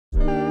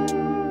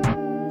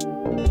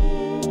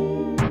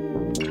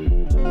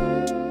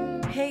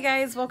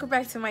guys, welcome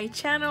back to my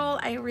channel.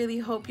 I really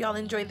hope y'all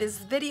enjoyed this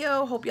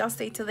video. Hope y'all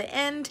stay to the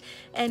end.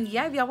 And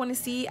yeah, if y'all want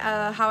to see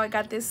how I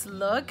got this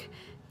look,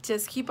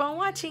 just keep on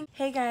watching.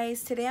 Hey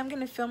guys, today I'm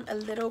gonna film a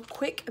little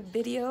quick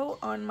video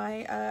on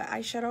my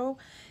eyeshadow,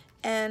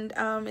 and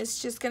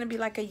it's just gonna be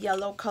like a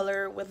yellow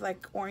color with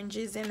like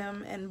oranges in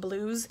them and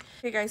blues.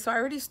 Okay guys, so I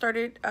already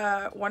started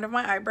one of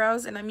my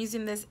eyebrows, and I'm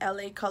using this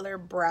LA Color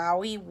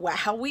Browy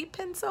Wowie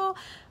pencil.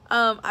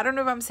 I don't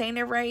know if I'm saying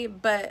it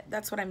right, but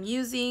that's what I'm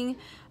using.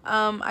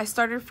 I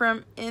started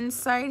from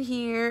inside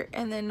here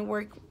and then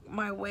work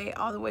my way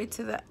all the way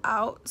to the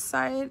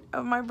outside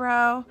of my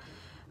brow.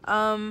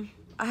 I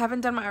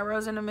haven't done my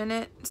eyebrows in a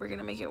minute. We're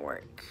gonna make it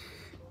work.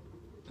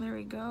 There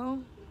we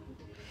go.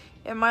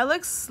 It might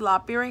look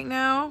sloppy right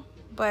now,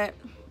 but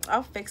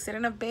I'll fix it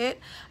in a bit.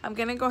 I'm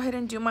gonna go ahead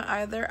and do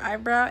my other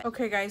eyebrow.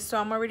 Okay guys, so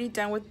I'm already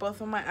done with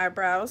both of my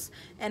eyebrows,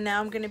 and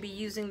now I'm gonna be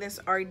using this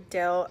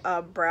Ardell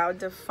brow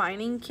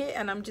defining kit,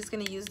 and I'm just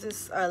gonna use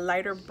this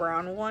lighter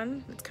brown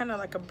one. It's kind of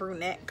like a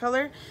brunette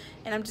color,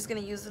 and I'm just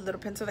gonna use the little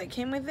pencil that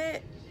came with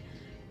it,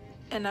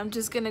 and I'm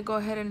just gonna go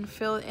ahead and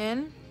fill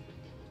in,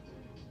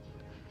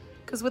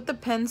 because with the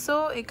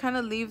pencil it kind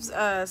of leaves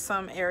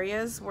some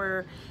areas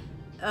where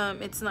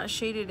it's not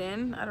shaded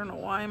in. I don't know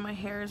why my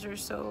hairs are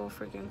so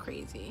freaking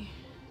crazy.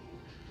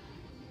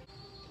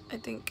 I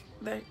think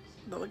that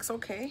looks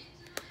okay.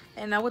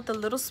 And now with the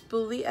little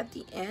spoolie at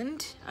the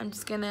end, I'm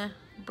just gonna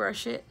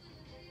brush it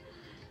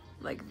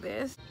like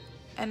this,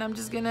 and I'm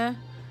just gonna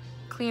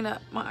clean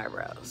up my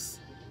eyebrows.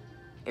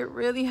 It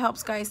really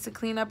helps, guys, to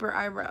clean up your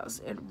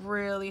eyebrows. It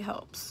really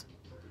helps.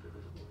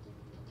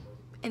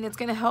 And it's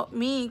gonna help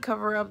me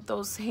cover up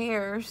those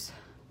hairs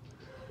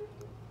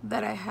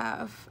that I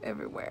have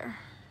everywhere.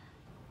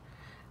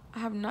 I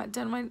have not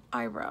done my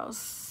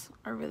eyebrows.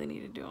 I really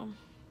need to do them.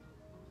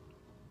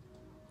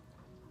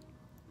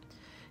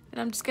 And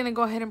I'm just gonna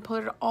go ahead and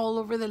put it all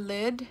over the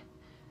lid.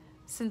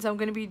 Since I'm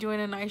gonna be doing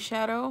an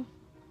eyeshadow,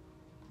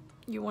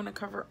 you wanna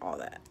cover all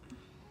that.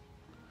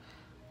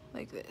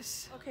 Like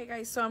this. Okay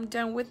guys, so I'm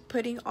done with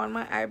putting on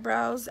my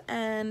eyebrows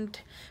and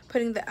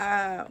putting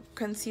the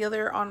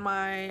concealer on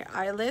my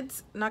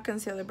eyelids. Not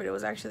concealer, but it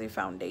was actually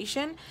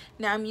foundation.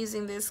 Now I'm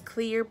using this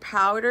clear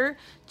powder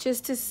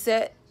just to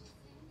set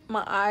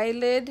my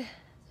eyelid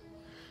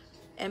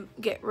and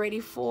get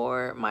ready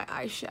for my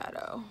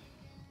eyeshadow.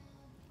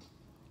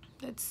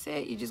 That's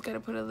it. You just gotta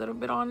put a little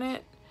bit on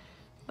it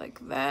like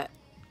that,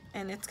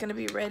 and it's gonna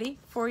be ready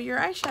for your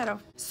eyeshadow.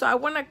 So I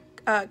want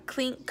a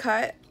clean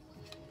cut,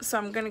 so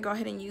I'm gonna go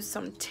ahead and use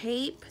some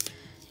tape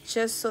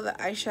just so the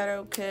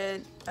eyeshadow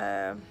could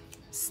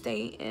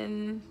stay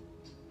in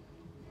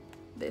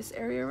this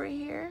area right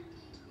here.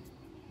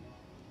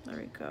 There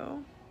we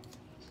go.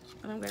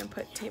 And I'm gonna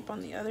put tape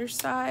on the other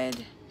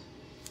side,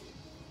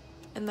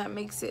 and that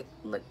makes it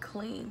look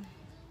clean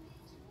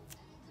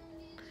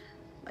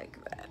like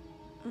that.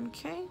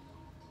 Okay,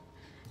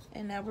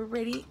 and now we're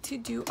ready to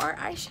do our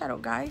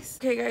eyeshadow, guys.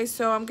 Okay guys,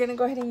 so I'm gonna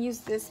go ahead and use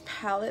this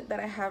palette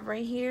that I have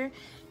right here.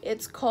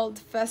 It's called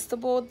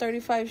Festival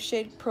 35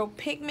 Shade Pro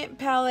Pigment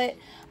Palette.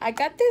 I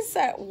got this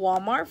at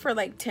Walmart for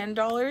like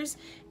 $10,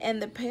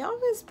 and the payoff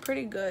is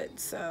pretty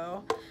good.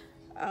 So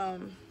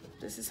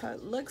this is how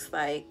it looks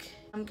like.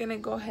 I'm gonna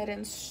go ahead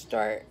and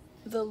start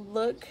the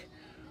look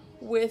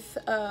with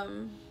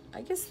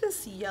I guess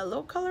this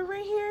yellow color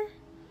right here.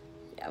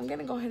 Yeah, I'm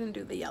gonna go ahead and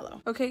do the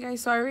yellow. Okay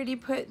guys, so I already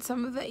put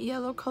some of that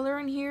yellow color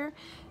in here,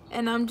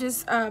 and I'm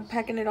just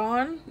packing it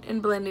on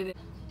and blending it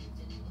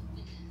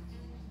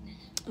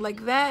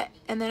like that.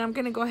 And then I'm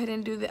gonna go ahead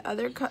and do the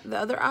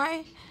other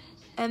eye,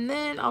 and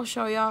then I'll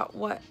show y'all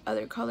what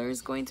other color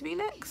is going to be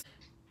next.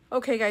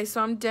 Okay guys,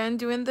 so I'm done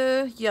doing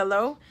the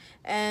yellow,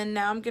 and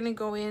now I'm gonna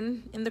go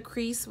in the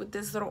crease with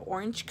this little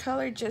orange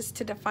color just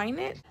to define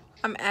it.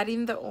 I'm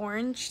adding the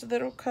orange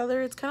little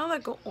color. It's kind of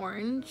like an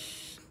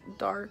orange,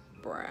 dark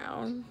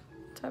brown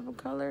type of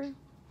color.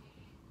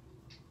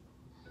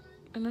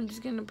 And I'm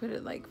just gonna put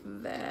it like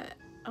that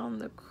on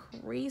the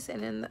crease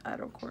and in the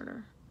outer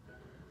corner.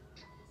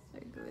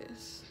 Like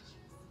this.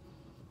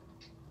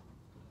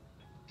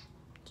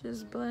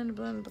 Just blend,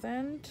 blend,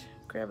 blend.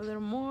 Grab a little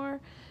more,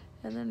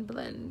 and then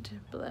blend,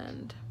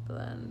 blend,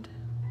 blend.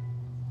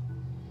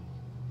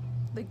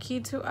 The key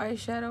to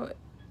eyeshadow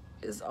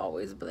is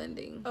always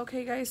blending.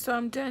 Okay guys, so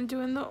I'm done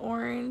doing the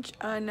orange.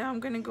 Now I'm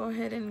gonna go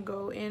ahead and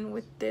go in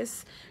with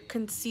this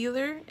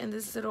concealer and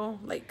this little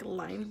like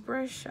line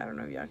brush. I don't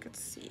know if y'all could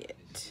see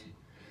it.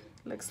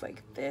 Looks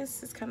like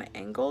this. It's kind of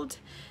angled,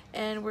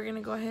 and we're gonna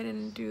go ahead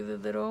and do the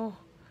little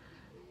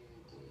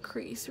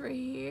crease right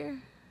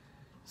here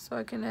so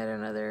I can add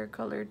another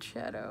colored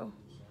shadow.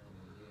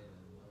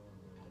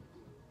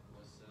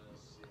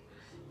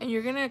 And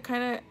you're gonna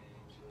kind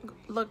of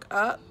look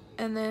up,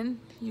 and then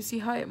you see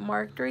how it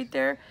marked right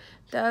there?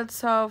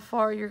 That's how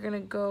far you're gonna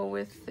go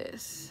with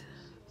this.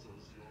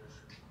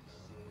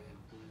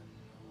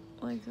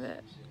 Like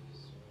that.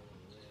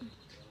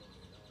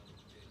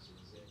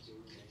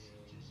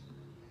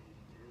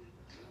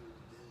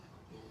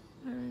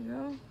 There we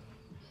go.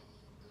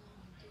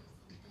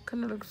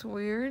 Kind of looks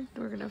weird.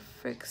 We're gonna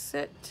fix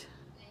it.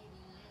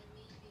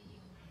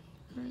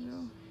 There we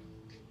go.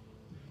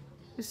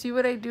 You see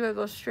what I do? I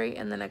go straight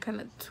and then I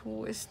kind of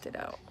twist it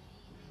out.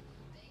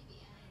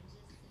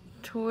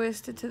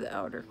 Twist it to the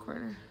outer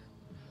corner.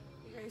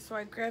 Okay, so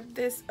I grabbed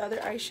this other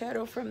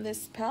eyeshadow from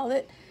this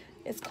palette.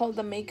 It's called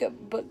the Makeup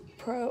Book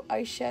Pro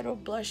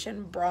Eyeshadow Blush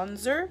and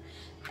Bronzer.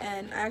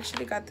 And I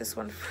actually got this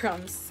one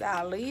from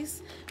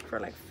Sally's for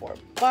like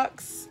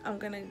 $4. I'm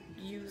going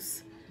to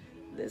use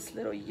this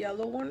little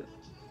yellow one.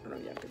 I don't know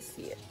if y'all can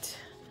see it.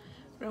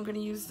 But I'm going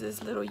to use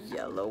this little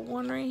yellow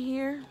one right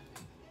here.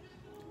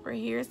 Right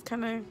here, it's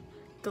kind of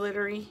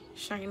glittery,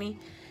 shiny.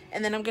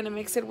 And then I'm going to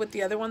mix it with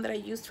the other one that I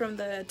used from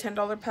the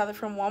 $10 palette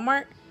from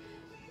Walmart.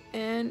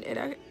 And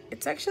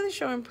it's actually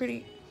showing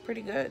pretty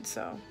good.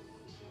 So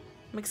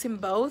mixing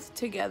both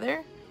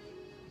together.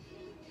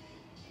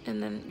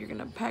 And then you're going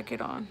to pack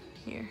it on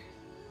here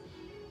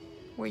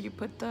where you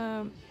put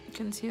the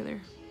concealer.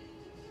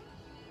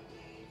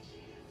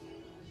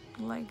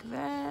 Like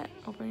that.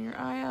 Open your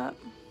eye up.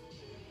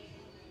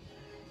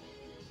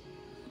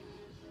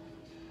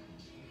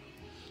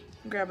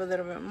 Grab a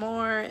little bit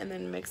more and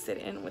then mix it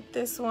in with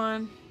this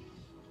one.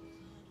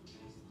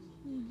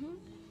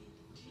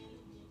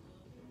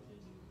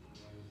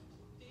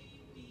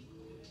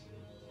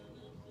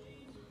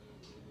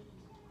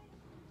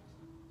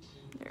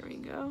 There we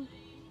go.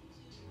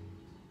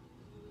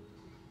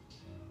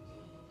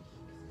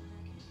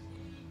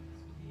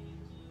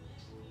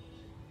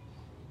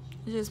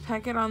 Just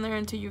pack it on there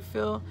until you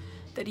feel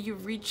that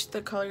you've reached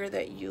the color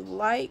that you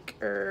like,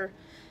 or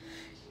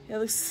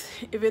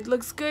if it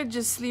looks good,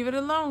 just leave it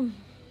alone.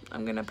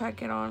 I'm gonna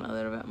pack it on a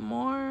little bit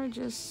more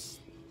just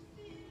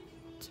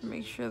to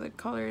make sure the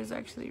color is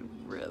actually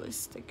really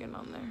sticking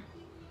on there.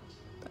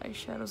 The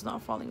eyeshadow's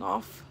not falling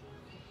off.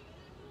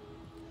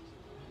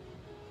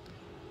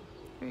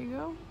 There you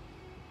go.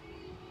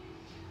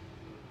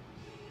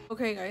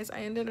 Okay guys,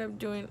 I ended up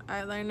doing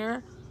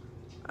eyeliner.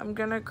 I'm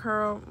gonna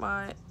curl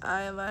my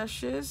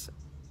eyelashes.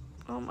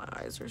 Oh, my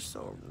eyes are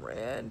so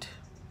red.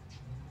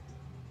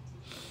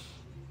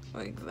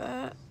 Like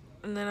that.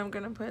 And then I'm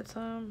gonna put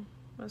some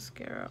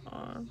mascara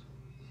on.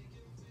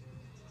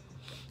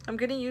 I'm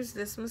gonna use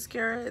this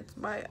mascara. It's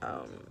by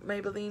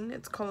Maybelline.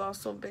 It's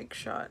Colossal Big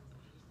Shot.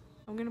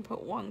 I'm gonna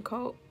put one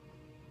coat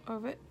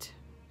of it.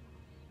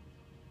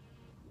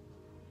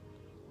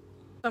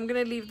 I'm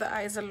gonna leave the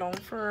eyes alone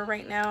for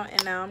right now,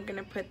 and now I'm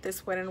gonna put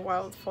this Wet n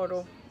Wild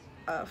Photo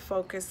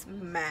Focus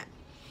Matte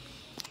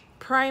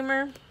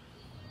Primer.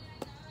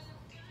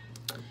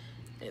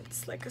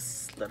 It's like a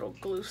little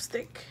glue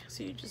stick,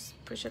 so you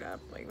just push it up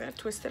like that,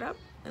 twist it up,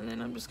 and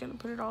then I'm just gonna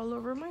put it all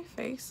over my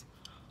face,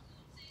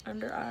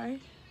 under eye.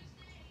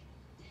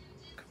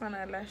 Come on,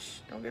 eyelash,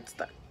 don't get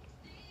stuck.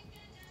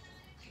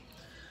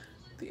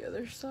 The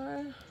other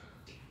side,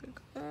 like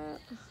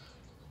that.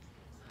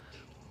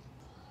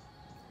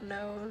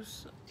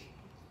 Nose.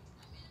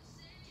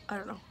 I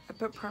don't know. I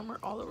put primer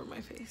all over my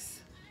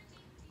face.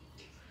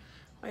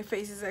 My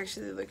face is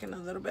actually looking a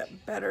little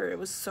bit better. It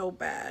was so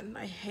bad.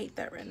 I hate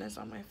that redness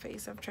on my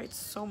face. I've tried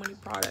so many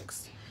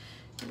products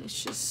and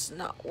it's just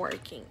not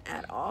working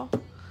at all.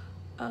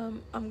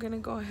 I'm gonna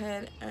go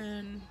ahead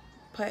and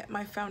put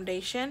my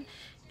foundation,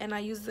 and I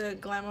use the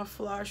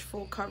Glamouflage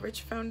Full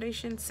Coverage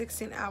Foundation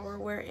 16-Hour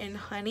Wear in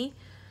Honey.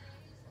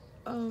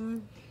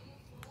 And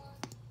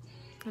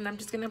I'm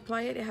just gonna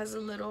apply it. It has a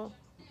little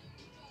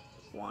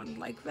wand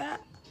like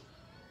that,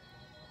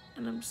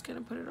 and I'm just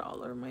gonna put it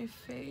all over my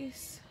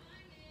face.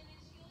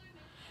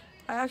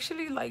 I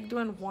actually like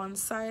doing one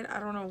side. I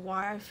don't know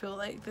why. I feel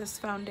like this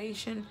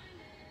foundation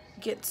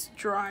gets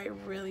dry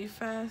really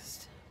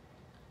fast.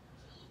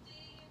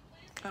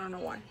 I don't know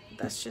why.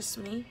 That's just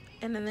me.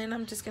 And then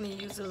I'm just gonna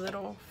use a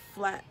little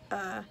flat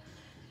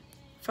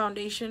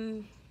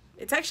foundation.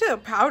 It's actually a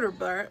powder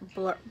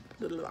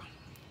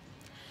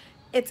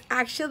It's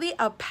actually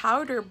a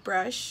powder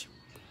brush.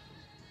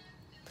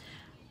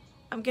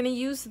 I'm gonna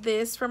use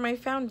this for my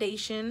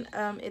foundation.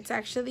 It's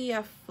actually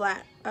a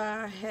flat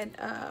head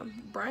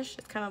brush.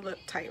 It's kind of look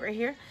tight right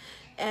here,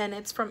 and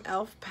it's from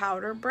e.l.f.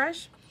 powder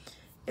brush.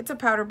 It's a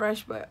powder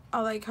brush, but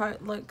I like how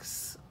it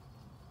looks,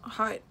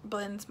 how it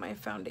blends my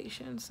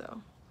foundation.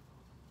 So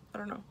I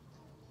don't know.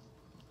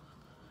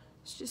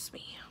 It's just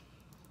me.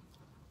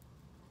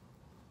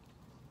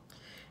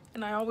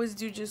 And I always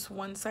do just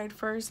one side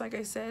first, like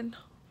I said.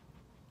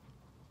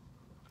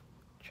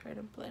 Try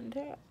to blend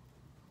it.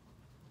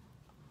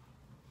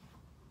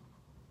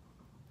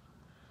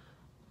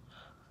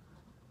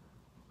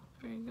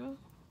 There you go.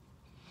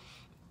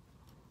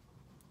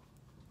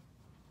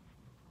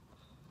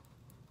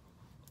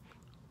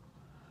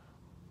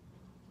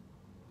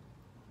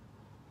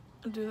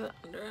 I'll do the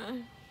under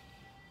eye.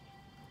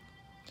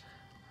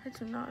 I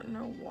do not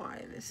know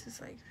why this is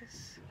like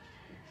this.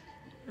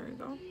 There we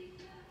go.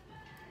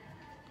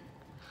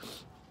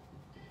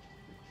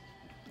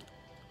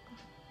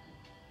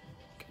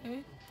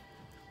 Okay.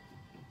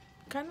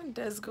 Kind of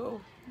does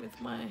go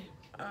with my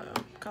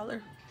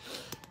color.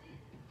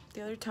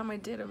 The other time I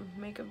did a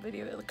makeup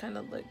video, it kind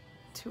of looked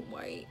too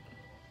white.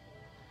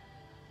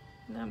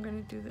 Now I'm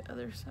gonna do the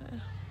other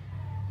side.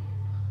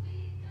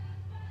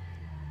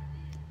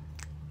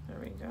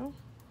 There we go.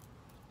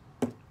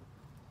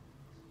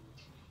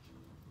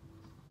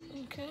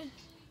 Okay,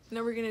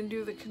 now we're gonna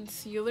do the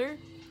concealer.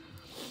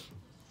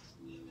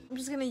 I'm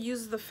just gonna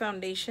use the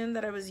foundation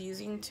that I was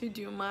using to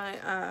do my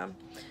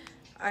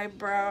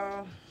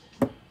eyebrow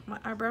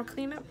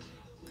cleanup,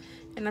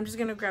 and I'm just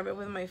gonna grab it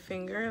with my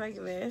finger like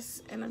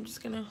this, and I'm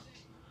just gonna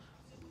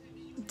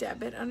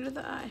dab it under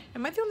the eye.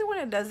 Am I the only one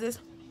that does this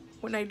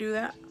when I do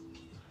that?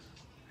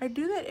 I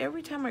do that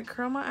every time I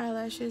curl my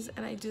eyelashes,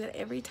 and I do that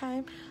every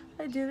time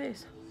I do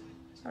this.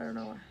 I don't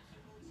know why.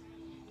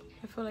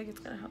 I feel like it's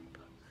gonna help.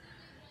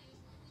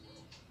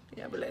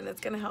 Yeah, but it's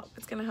gonna help.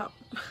 It's gonna help.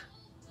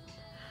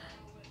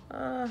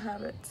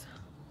 Habits.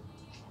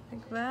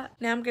 Like that.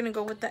 Now I'm gonna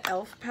go with the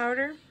e.l.f.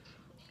 powder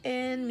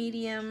in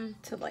medium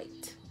to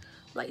light.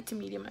 Light to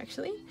medium,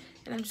 actually.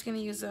 And I'm just gonna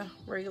use a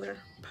regular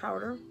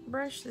powder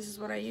brush. This is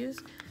what I use.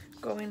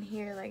 Go in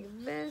here like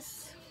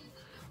this.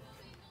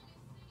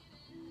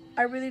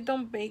 I really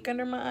don't bake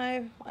under my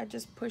eye. I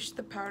just push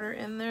the powder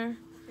in there.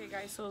 Okay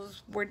guys, so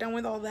we're done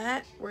with all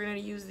that. We're gonna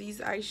use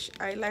these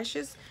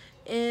eyelashes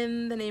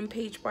in the name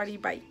Paige Body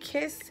by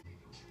Kiss.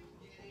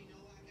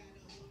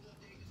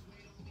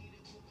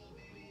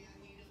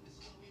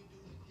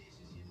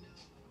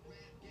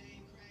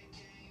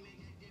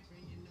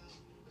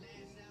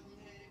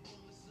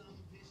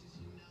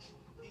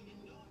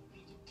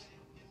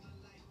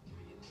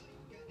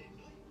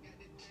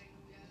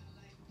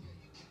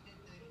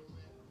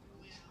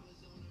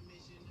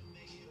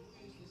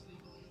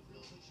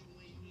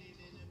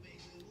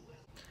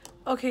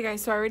 Okay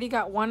guys, so I already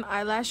got one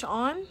eyelash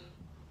on.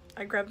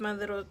 I grabbed my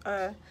little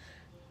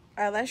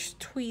eyelash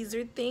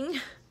tweezer thing,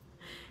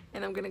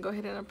 and I'm gonna go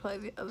ahead and apply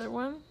the other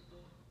one.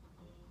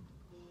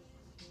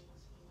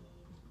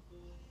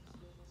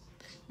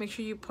 Make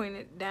sure you point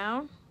it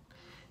down,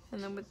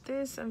 and then with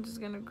this I'm just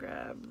gonna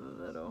grab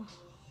the little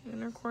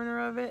inner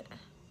corner of it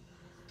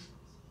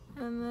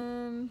and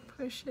then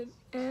push it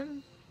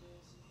in.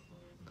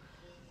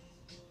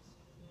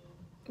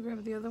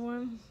 Grab the other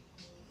one,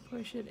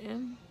 push it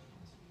in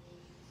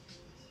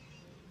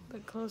the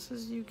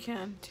closest you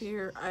can to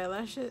your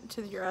eyelash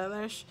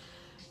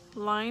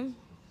line.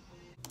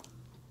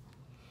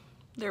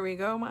 There we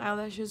go. My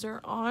eyelashes are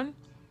on.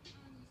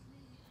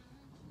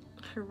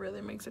 It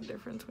really makes a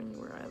difference when you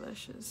wear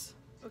eyelashes.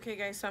 Okay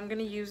guys, so I'm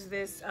gonna use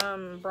this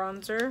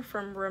bronzer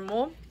from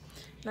Rimmel,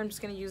 and I'm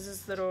just gonna use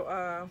this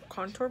little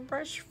contour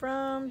brush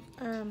from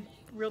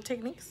Real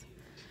Techniques.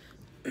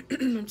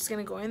 I'm just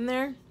gonna go in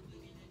there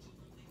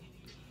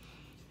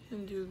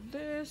and do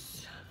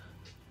this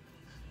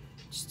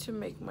just to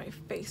make my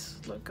face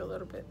look a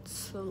little bit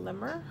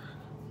slimmer.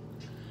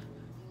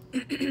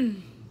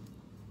 And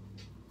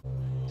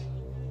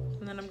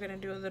then I'm gonna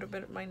do a little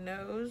bit of my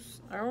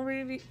nose. I don't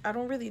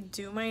really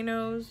do my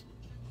nose,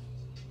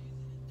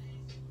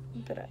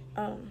 but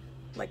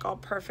like all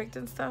perfect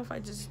and stuff. I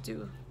just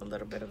do a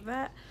little bit of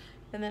that,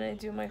 and then I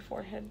do my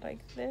forehead like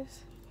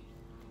this.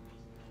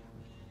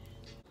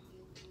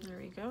 There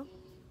we go.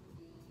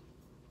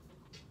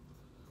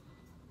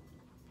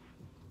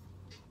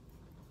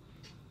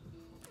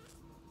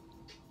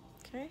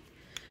 Okay,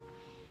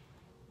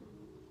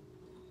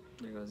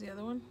 there goes the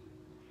other one.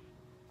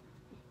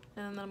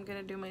 And then I'm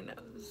gonna do my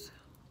nose.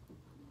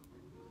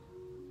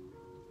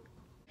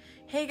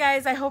 Hey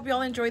guys, I hope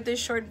y'all enjoyed this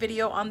short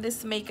video on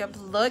this makeup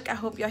look. I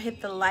hope y'all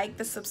hit the like,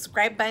 the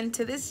subscribe button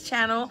to this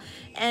channel,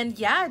 and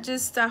yeah,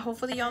 just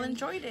hopefully y'all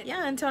enjoyed it.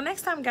 Yeah, until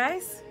next time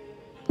guys.